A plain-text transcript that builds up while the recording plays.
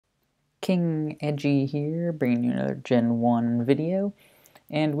King Edgy here, bringing you another Gen 1 video,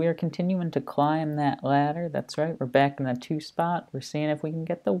 and we are continuing to climb that ladder. That's right, we're back in the 2 spot. We're seeing if we can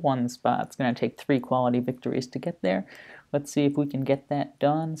get the 1 spot. It's going to take 3 quality victories to get there. Let's see if we can get that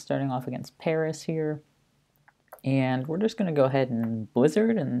done, starting off against Paris here. And we're just going to go ahead and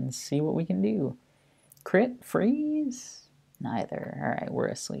Blizzard and see what we can do. Crit? Freeze? Neither. Alright, we're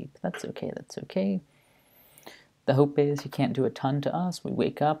asleep. That's okay, that's okay. The hope is he can't do a ton to us. We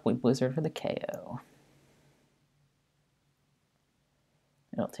wake up, we Blizzard for the KO.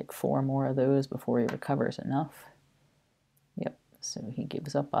 It'll take 4 more of those before he recovers enough. Yep, so he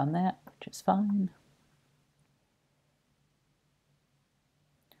gives up on that, which is fine.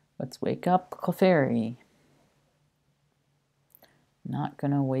 Let's wake up Clefairy. Not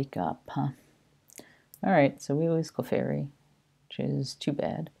gonna wake up, huh? Alright, so we lose Clefairy, which is too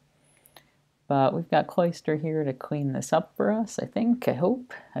bad. But we've got Cloyster here to clean this up for us, I think, I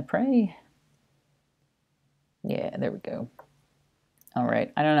hope, I pray. Yeah, there we go.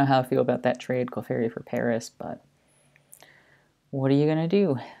 Alright, I don't know how I feel about that trade, Clefairy for Paris, but what are you going to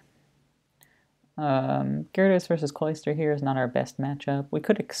do? Gyarados versus Cloyster here is not our best matchup. We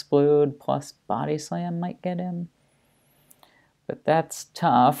could Explode plus Body Slam might get him, but that's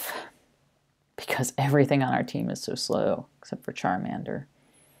tough because everything on our team is so slow, except for Charmander.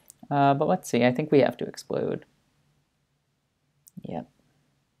 But let's see, I think we have to Explode. Yep.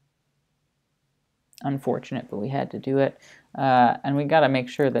 Unfortunate, but we had to do it. And we got to make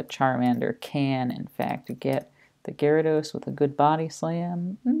sure that Charmander can, in fact, get the Gyarados with a good Body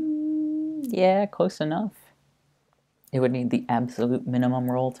Slam. Yeah, close enough. It would need the absolute minimum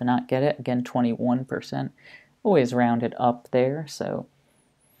roll to not get it. Again, 21%. Always rounded up there, so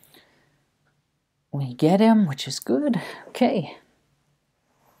we get him, which is good. Okay.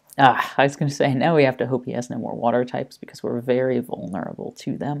 I was going to say, now we have to hope he has no more water types because we're very vulnerable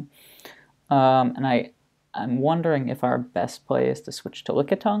to them. And I'm wondering if our best play is to switch to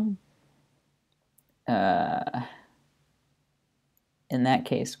Lickitung. In that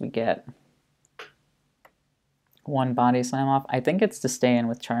case, we get 1 Body Slam off. I think it's to stay in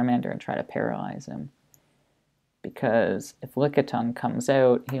with Charmander and try to paralyze him. Because if Lickitung comes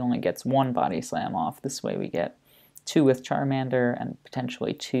out, he only gets 1 Body Slam off. This way we get 2 with Charmander and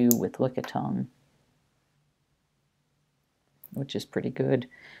potentially 2 with Lickitung, which is pretty good.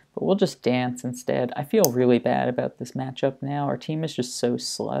 But we'll just dance instead. I feel really bad about this matchup now. Our team is just so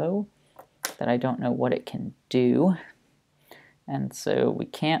slow that I don't know what it can do. And so we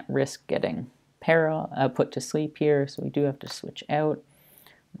can't risk getting put to sleep here, so we do have to switch out.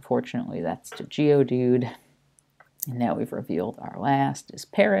 Unfortunately, that's to Geodude. And now we've revealed our last is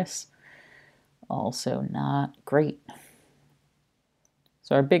Paris. Also not great.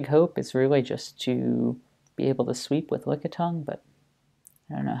 So our big hope is really just to be able to sweep with Lickitung, but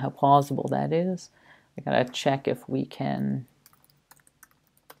I don't know how plausible that is. I gotta check if we can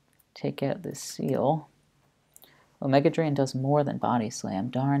take out this seal. Well, Mega Drain does more than Body Slam.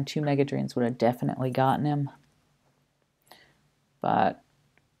 Darn, 2 Mega Drains would have definitely gotten him. But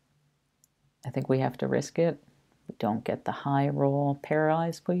I think we have to risk it. We don't get the high roll.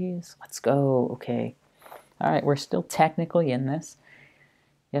 Paralyze, please. Let's go. Okay. Alright, we're still technically in this.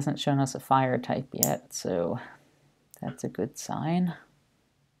 He hasn't shown us a fire type yet, so that's a good sign.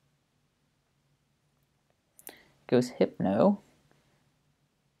 Goes Hypno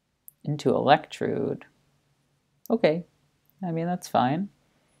into Electrode. Okay, I mean, that's fine.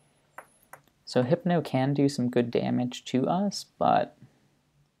 So Hypno can do some good damage to us, but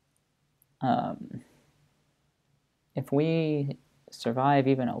if we survive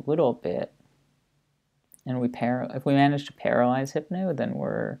even a little bit, and if we manage to paralyze Hypno, then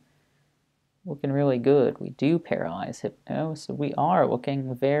we're looking really good. We do paralyze Hypno, so we are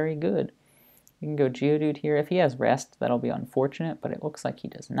looking very good. We can go Geodude here. If he has Rest, that'll be unfortunate, but it looks like he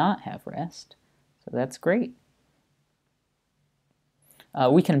does not have Rest, so that's great.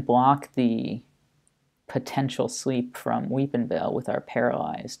 We can block the potential sleep from Weepinbell with our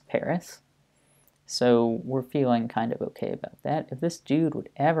paralyzed Paris, so we're feeling kind of okay about that. If this dude would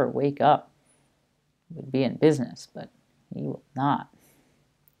ever wake up, we'd be in business, but he will not.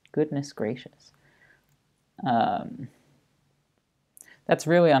 Goodness gracious. That's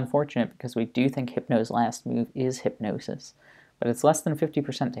really unfortunate because we do think Hypno's last move is Hypnosis, but it's less than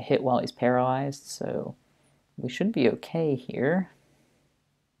 50% to hit while he's paralyzed, so we should be okay here.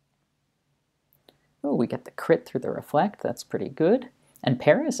 Oh, we get the crit through the Reflect, that's pretty good. And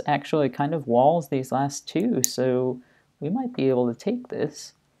Paris actually kind of walls these last 2, so we might be able to take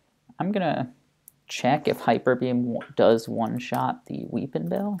this. I'm gonna check if Hyper Beam does one-shot the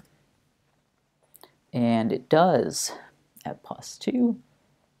Weepinbell. And it does at +2.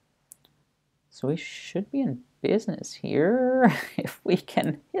 So we should be in business here. If we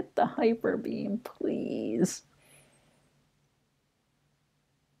can hit the hyper beam, please.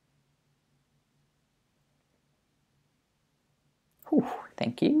 Whew,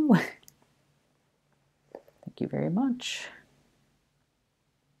 thank you. Thank you very much.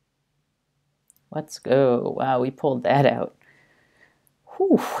 Let's go. Wow, we pulled that out.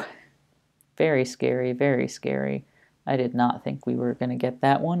 Whew. Very scary, very scary. I did not think we were going to get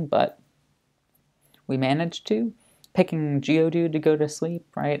that one, but we managed to. Picking Geodude to go to sleep,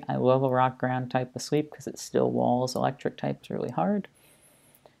 right? I love a rock ground type of sleep because it still walls electric types really hard.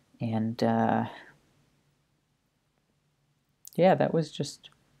 And yeah, that was just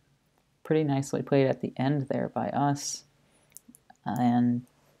pretty nicely played at the end there by us. And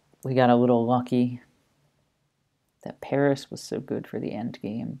we got a little lucky that Paris was so good for the end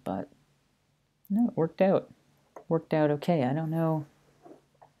game, but no, it worked out. Worked out okay. I don't know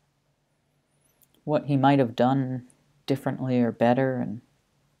what he might have done differently or better, and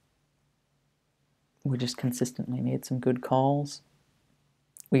we just consistently made some good calls.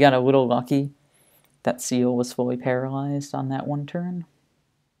 We got a little lucky that Seal was fully paralyzed on that one turn.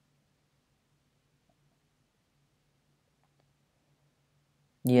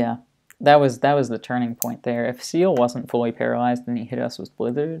 Yeah, that was the turning point there. If Seal wasn't fully paralyzed and he hit us with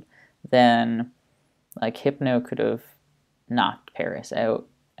Blizzard, then like Hypno could have knocked Paris out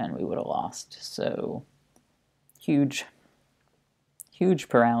and we would have lost. So huge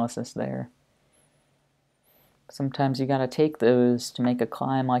paralysis there. Sometimes you gotta take those to make a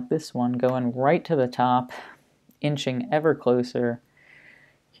climb like this one, going right to the top, inching ever closer.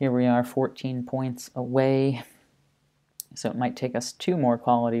 Here we are 14 points away. So it might take us 2 more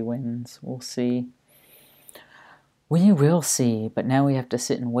quality wins. We'll see. We will see, but now we have to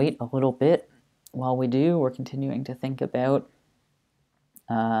sit and wait a little bit. While we do, we're continuing to think about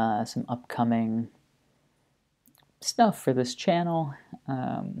some upcoming stuff for this channel.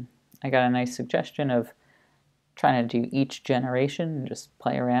 I got a nice suggestion of trying to do each generation and just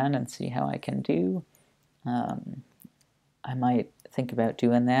play around and see how I can do. I might think about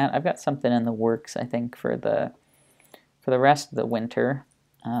doing that. I've got something in the works, I think, for the rest of the winter,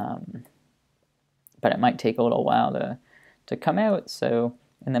 but it might take a little while to come out, so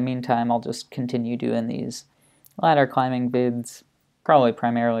in the meantime I'll just continue doing these ladder climbing vids, probably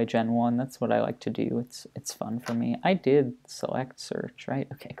primarily Gen 1. That's what I like to do. It's fun for me. I did select search, right?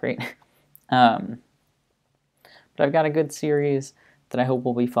 Okay, great. But I've got a good series that I hope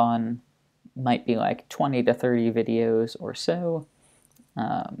will be fun. Might be like 20 to 30 videos or so.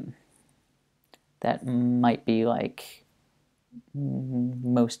 That might be like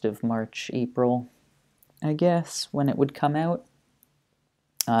most of March, April, I guess, when it would come out.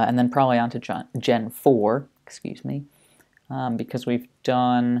 And then probably on to Gen 4, excuse me, because we've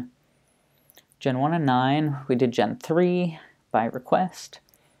done Gen 1 and 9. We did Gen 3 by request.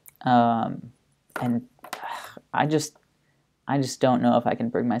 And I just don't know if I can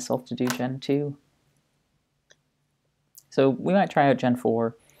bring myself to do Gen 2. So we might try out Gen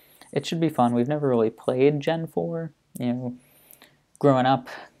 4. It should be fun. We've never really played Gen 4. You know, growing up,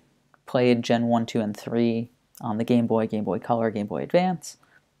 played Gen 1, 2, and 3 on the Game Boy, Game Boy Color, Game Boy Advance,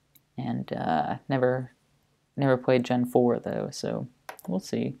 and never played Gen 4 though, so we'll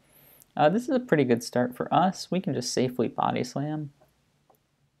see. This is a pretty good start for us. We can just safely body slam.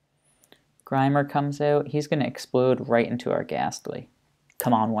 Grimer comes out. He's going to explode right into our Ghastly.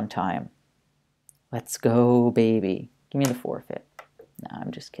 Come on one time. Let's go, baby. Give me the forfeit. No,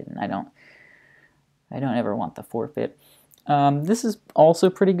 I'm just kidding. I don't ever want the forfeit. This is also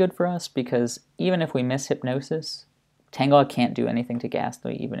pretty good for us because even if we miss Hypnosis, Tangela can't do anything to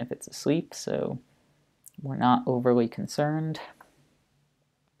Ghastly even if it's asleep, so we're not overly concerned.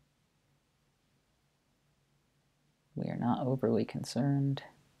 We are not overly concerned.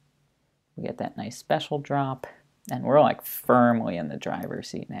 We get that nice special drop, and we're like firmly in the driver's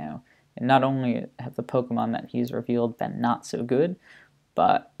seat now. And not only have the Pokemon that he's revealed been not so good,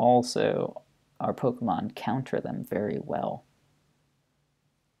 but also our Pokemon counter them very well.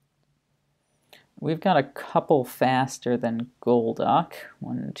 We've got a couple faster than Golduck.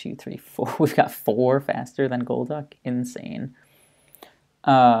 1, 2, 3, 4. We've got 4 faster than Golduck. Insane.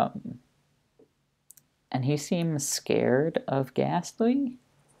 And he seems scared of Ghastly.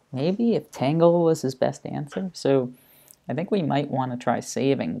 Maybe if Tangle was his best answer. So I think we might want to try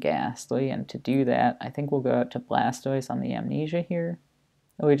saving Ghastly. And to do that, I think we'll go out to Blastoise on the Amnesia here.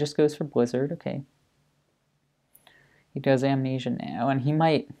 Oh, he just goes for Blizzard. Okay. He does Amnesia now. And he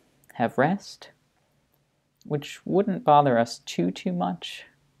might have Rest, which wouldn't bother us too much.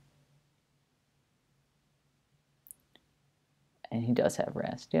 And he does have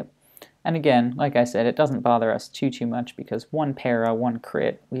Rest, yep. And again, like I said, it doesn't bother us too much because one para, one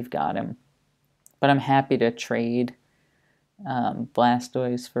crit, we've got him. But I'm happy to trade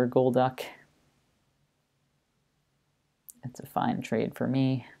Blastoise for Golduck. It's a fine trade for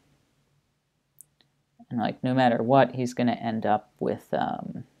me. And like, no matter what, he's going to end up with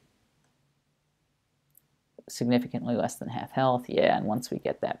significantly less than half health. Yeah, and once we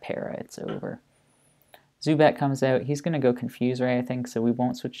get that para, it's over. Zubat comes out. He's going to go Confuse Ray, I think, so we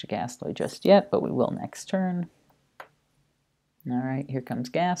won't switch to Ghastly just yet, but we will next turn. Alright, here comes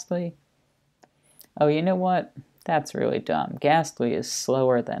Ghastly. Oh, you know what? That's really dumb. Ghastly is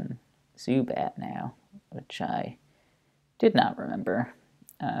slower than Zubat now, which I did not remember.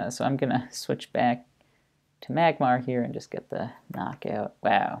 So I'm going to switch back to Magmar here and just get the knockout.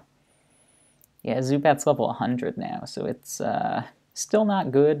 Wow. Yeah, Zubat's level 100 now, so it's still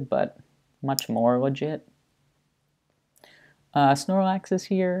not good, but much more legit. Snorlax is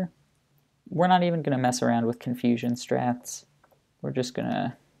here. We're not even going to mess around with confusion strats. We're just going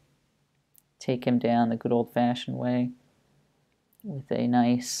to take him down the good old-fashioned way with a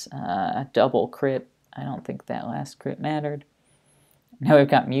nice double crit. I don't think that last crit mattered. Now we've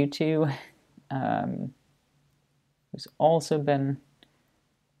got Mewtwo, who's also been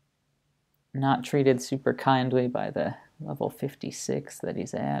not treated super kindly by the level 56 that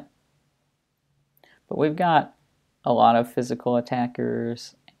he's at. But we've got a lot of physical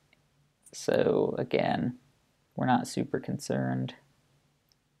attackers, so again, we're not super concerned.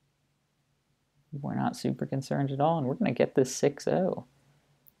 We're not super concerned at all, and we're going to get this 6-0.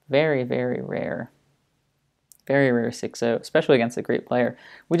 Very, very rare. Very rare 6-0, especially against a great player.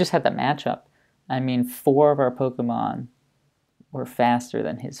 We just had the matchup. I mean, 4 of our Pokemon were faster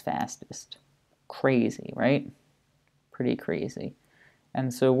than his fastest. Crazy, right? Pretty crazy.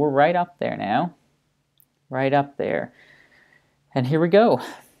 And so we're right up there now. Right up there. And here we go.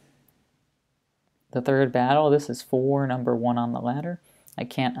 The third battle. This is for number 1 on the ladder. I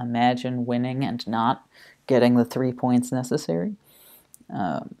can't imagine winning and not getting the 3 points necessary.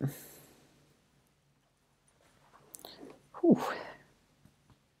 So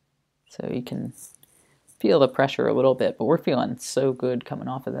you can feel the pressure a little bit, but we're feeling so good coming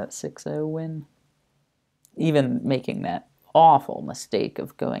off of that 6-0 win. Even making that awful mistake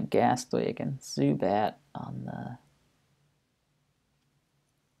of going Ghastly against Zubat on the...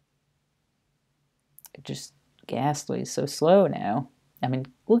 Just Ghastly is so slow now. I mean,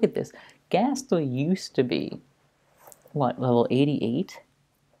 look at this. Ghastly used to be, what, level 88?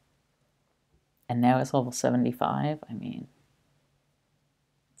 And now it's level 75? I mean,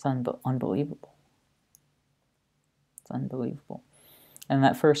 it's unbelievable. It's unbelievable. And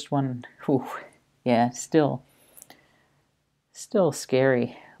that first one, whew, yeah, still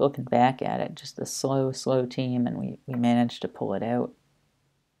scary looking back at it. Just a slow team, and we managed to pull it out.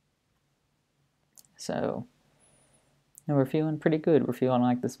 So, and we're feeling pretty good. We're feeling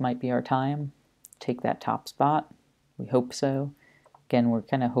like this might be our time. Take that top spot. We hope so. Again, we're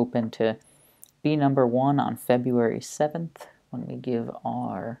kind of hoping to be number 1 on February 7th when we give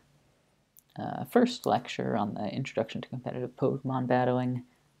our first lecture on the Introduction to Competitive Pokemon Battling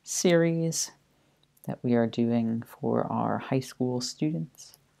series that we are doing for our high school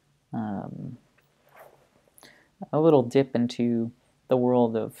students. A little dip into the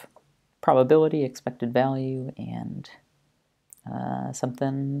world of probability, expected value, and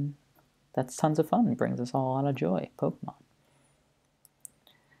something that's tons of fun, brings us all a lot of joy, Pokemon.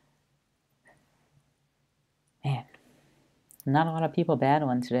 Man, not a lot of people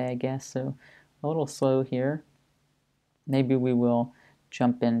battling today, I guess, so a little slow here. Maybe we will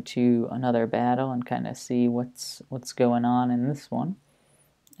jump into another battle and kind of see what's going on in this one.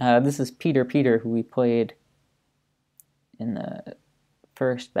 This is Peter, who we played in the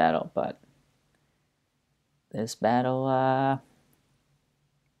first battle, but this battle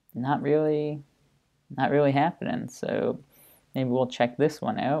not really happening. So maybe we'll check this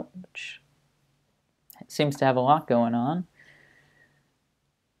one out, which seems to have a lot going on.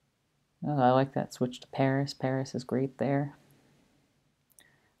 Oh, I like that switch to Paris. Paris is great there.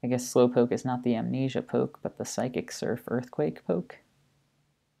 I guess Slowpoke is not the Amnesia poke, but the Psychic Surf Earthquake poke.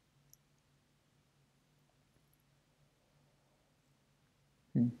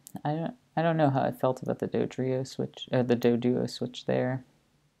 I don't know how I felt about the Dodrio switch, the Doduo switch there.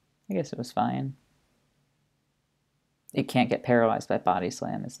 I guess it was fine. It can't get paralyzed by Body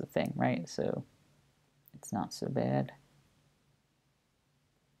Slam is the thing, right? So it's not so bad.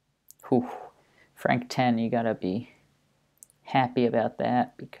 Whew. Frank 10, you gotta be happy about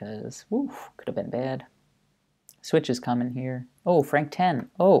that because, whew, could have been bad. Switch is coming here. Oh, Frank 10.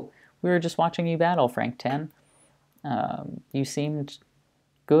 Oh, we were just watching you battle, Frank 10. You seemed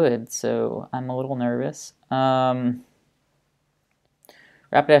good, so I'm a little nervous. Rapidash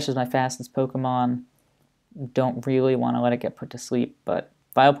is my fastest Pokemon. Don't really want to let it get put to sleep, but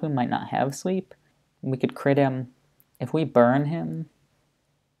Vileplume might not have sleep. We could crit him. If we burn him,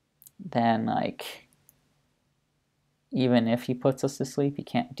 then, like, even if he puts us to sleep, he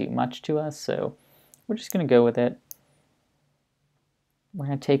can't do much to us, so we're just going to go with it. We're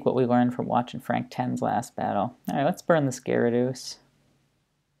going to take what we learned from watching Frank 10's last battle. Alright, let's burn this Gyarados.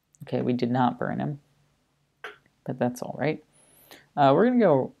 Okay, we did not burn him, but that's alright. We're going to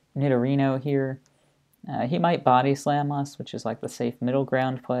go Nidorino here. He might Body Slam us, which is like the safe middle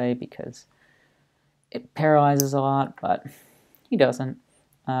ground play because it paralyzes a lot, but he doesn't.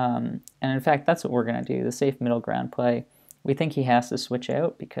 And in fact, that's what we're going to do, the safe middle ground play. We think he has to switch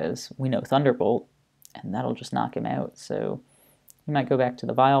out because we know Thunderbolt, and that'll just knock him out. So he might go back to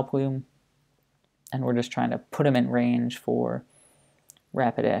the Vileplume, and we're just trying to put him in range for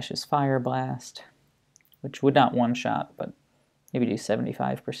Rapidash's Fire Blast, which would not one-shot, but maybe do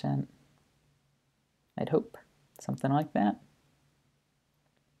 75%. I'd hope. Something like that.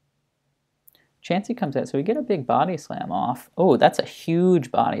 Chansey comes out, so we get a big Body Slam off. Oh, that's a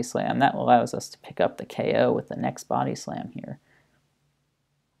huge Body Slam. That allows us to pick up the KO with the next Body Slam here.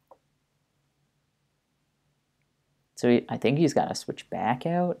 So I think he's got to switch back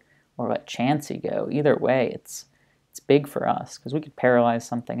out or let Chansey go. Either way, it's big for us because we could paralyze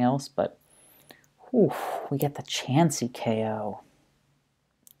something else, but whew, we get the Chansey KO.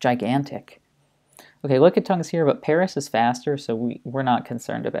 Gigantic. Okay, Lickitungu's here, but Paris is faster, so we're not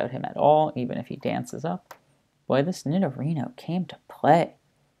concerned about him at all, even if he dances up. Boy, this Nidorino came to play.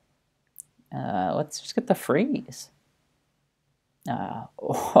 Let's just get the freeze. I'm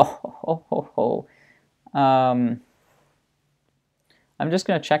just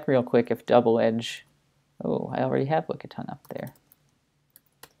going to check real quick if Double Edge... Oh, I already have Lickitung up there.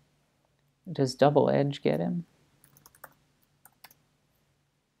 Does Double Edge get him?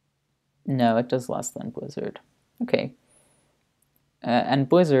 No, it does less than Blizzard. Okay. And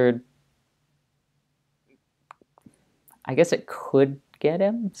Blizzard, I guess it could get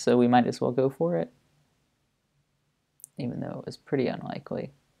him, so we might as well go for it. Even though it was pretty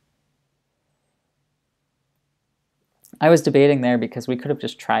unlikely. I was debating there because we could have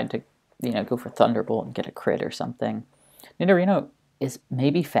just tried to, go for Thunderbolt and get a crit or something. Nidorino is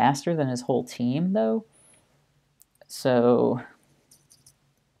maybe faster than his whole team, though. So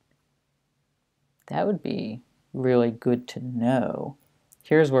that would be really good to know.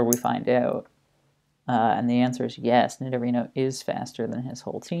 Here's where we find out. And the answer is yes, Nidorino is faster than his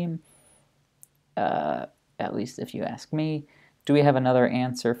whole team. At least if you ask me. Do we have another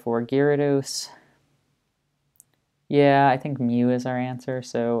answer for Gyarados? Yeah, I think Mew is our answer,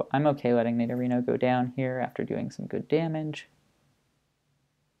 so I'm okay letting Nidorino go down here after doing some good damage.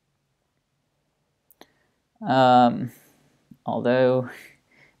 Although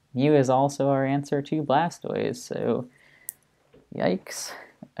Mew is also our answer to Blastoise, so yikes.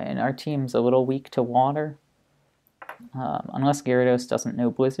 And our team's a little weak to water. Unless Gyarados doesn't know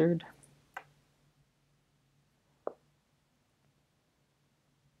Blizzard.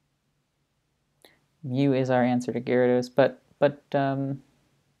 Mew is our answer to Gyarados, but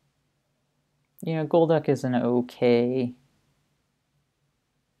Golduck is an okay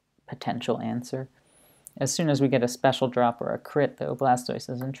potential answer. As soon as we get a special drop or a crit, though,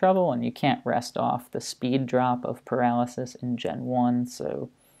 Blastoise is in trouble, and you can't rest off the speed drop of Paralysis in Gen 1, so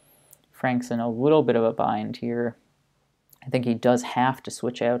Frank's in a little bit of a bind here. I think he does have to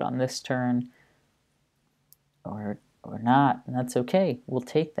switch out on this turn, or not, and that's okay. We'll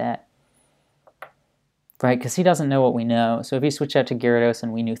take that. Right, because he doesn't know what we know, so if he switched out to Gyarados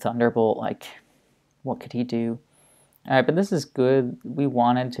and we knew Thunderbolt, like, what could he do? Alright, but this is good. We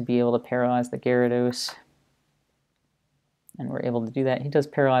wanted to be able to paralyze the Gyarados, and we're able to do that. He does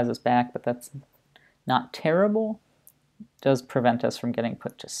paralyze us back, but that's not terrible. It does prevent us from getting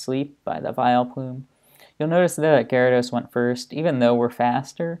put to sleep by the Vileplume. You'll notice that Gyarados went first, even though we're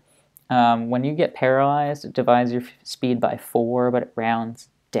faster. When you get paralyzed, it divides your speed by 4, but it rounds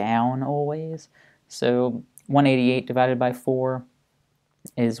down always. So 188 divided by 4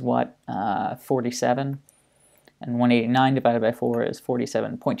 is what? 47. And 189 divided by 4 is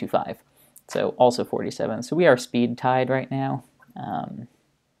 47.25. So also 47. So we are speed tied right now,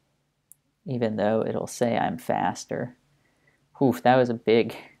 even though it'll say I'm faster. Oof, that was a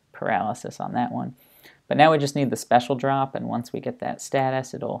big paralysis on that one. But now we just need the special drop, and once we get that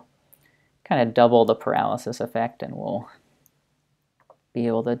status, it'll kind of double the paralysis effect, and we'll be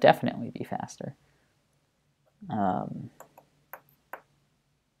able to definitely be faster.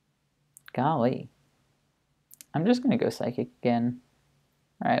 Golly. I'm just going to go Psychic again.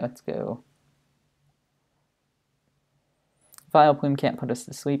 Alright, let's go. Vileplume can't put us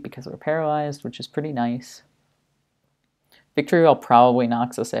to sleep because we're paralyzed, which is pretty nice. Victreebel probably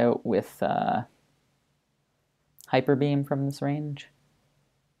knocks us out with Hyper Beam from this range.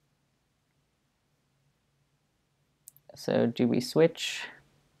 So do we switch?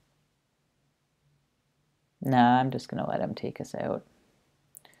 Nah, I'm just going to let him take us out.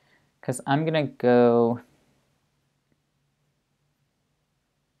 Because I'm going to go...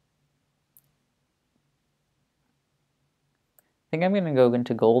 I think I'm going to go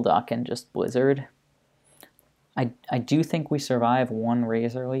into Golduck and just Blizzard. I do think we survive one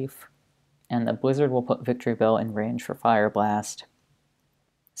Razor Leaf, and the Blizzard will put Victreebel in range for Fire Blast.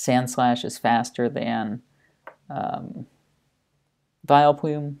 Sandslash is faster than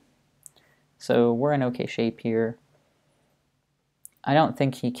Vileplume, so we're in okay shape here. I don't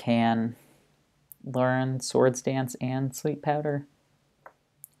think he can learn Swords Dance and Sleep Powder,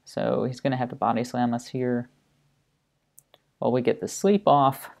 so he's going to have to Body Slam us here while we get the sleep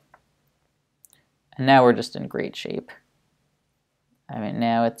off. And now we're just in great shape. I mean,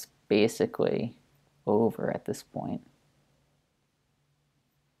 now it's basically over at this point.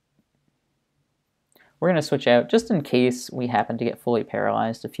 We're going to switch out just in case we happen to get fully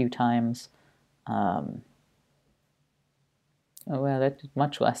paralyzed a few times. Oh, wow, that did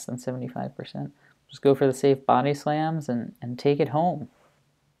much less than 75%. Just go for the safe Body Slams and take it home.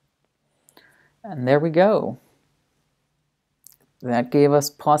 And there we go. That gave us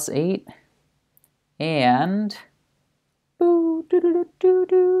 +8. And boo, doo, doo, doo,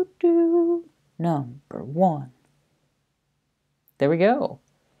 doo, doo, number 1. There we go.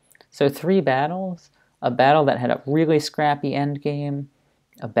 So 3 battles. A battle that had a really scrappy end game.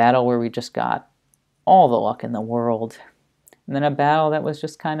 A battle where we just got all the luck in the world. And then a battle that was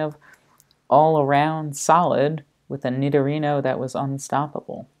just kind of all around solid with a Nidorino that was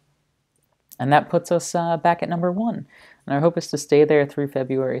unstoppable. And that puts us back at number 1. And our hope is to stay there through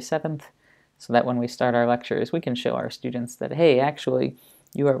February 7th. So that when we start our lectures, we can show our students that, hey, actually,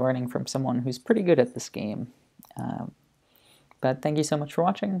 you are learning from someone who's pretty good at this game. But thank you so much for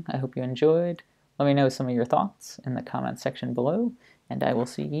watching. I hope you enjoyed. Let me know some of your thoughts in the comment section below, and I will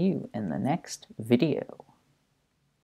see you in the next video.